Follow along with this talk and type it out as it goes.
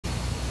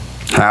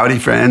Howdy,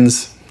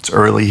 friends. It's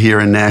early here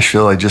in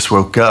Nashville. I just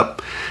woke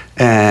up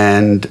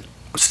and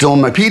I'm still in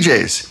my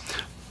PJs.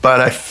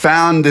 But I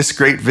found this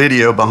great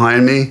video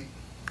behind me.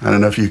 I don't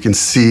know if you can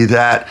see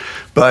that,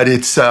 but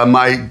it's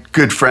my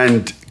good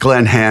friend,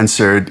 Glen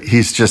Hansard.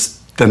 He's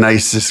just the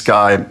nicest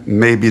guy,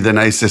 maybe the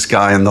nicest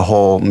guy in the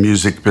whole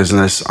music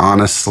business,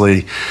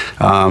 honestly.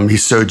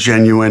 He's so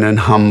genuine and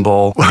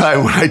humble. When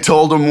I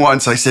told him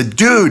once, I said,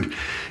 dude,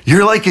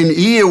 you're like an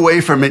E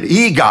away from an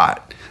EGOT.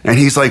 And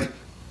he's like,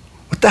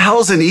 what the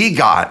hell's an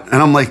EGOT? And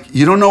I'm like,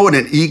 you don't know what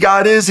an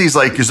EGOT is? He's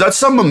like, is that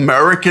some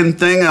American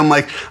thing? And I'm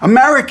like,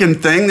 American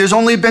thing? There's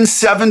only been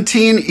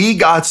 17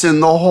 EGOTs in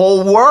the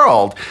whole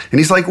world. And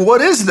he's like, what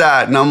is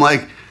that? And I'm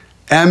like,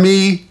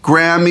 Emmy,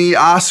 Grammy,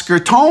 Oscar,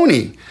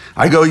 Tony.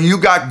 I go, you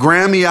got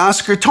Grammy,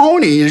 Oscar,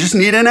 Tony. You just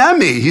need an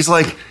Emmy. He's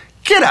like,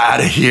 get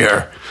out of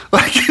here.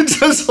 Like, it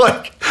just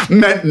like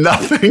meant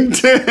nothing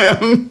to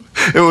him.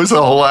 It was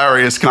a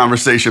hilarious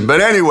conversation.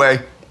 But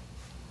anyway,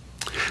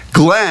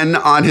 Glen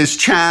on his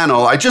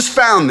channel, I just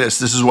found this.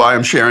 This is why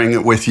I'm sharing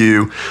it with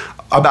you.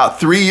 About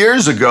 3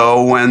 years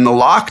ago, when the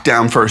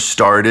lockdown first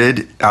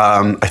started,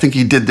 I think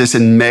he did this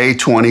in May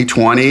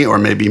 2020 or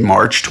maybe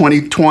March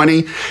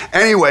 2020.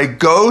 Anyway,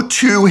 go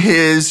to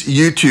his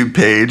YouTube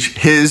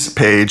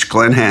page,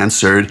 Glen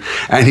Hansard,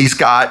 and he's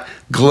got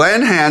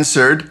Glen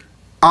Hansard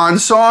on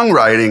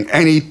songwriting,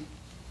 and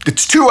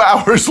it's 2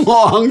 hours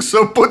long,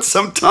 so put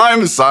some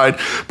time aside.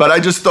 But I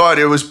just thought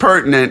it was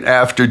pertinent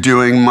after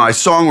doing my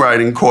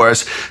songwriting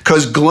course,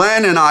 because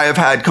Glen and I have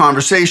had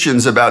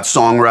conversations about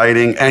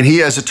songwriting, and he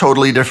has a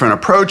totally different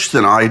approach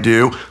than I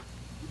do,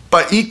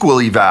 but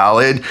equally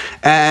valid.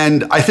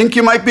 And I think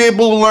you might be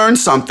able to learn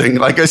something.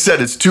 Like I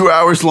said, it's 2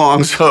 hours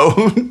long,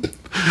 so,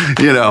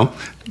 you know,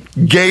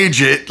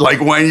 gauge it,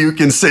 like when you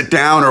can sit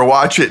down or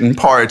watch it in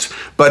parts.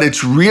 But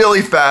it's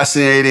really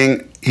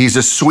fascinating. He's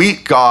a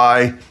sweet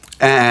guy.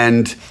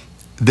 And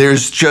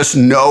there's just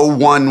no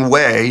one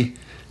way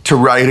to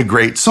write a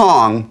great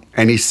song.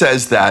 And he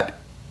says that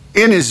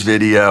in his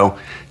video.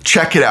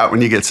 Check it out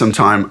when you get some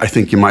time. I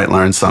think you might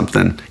learn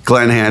something.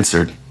 Glen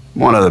Hansard,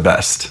 one of the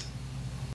best.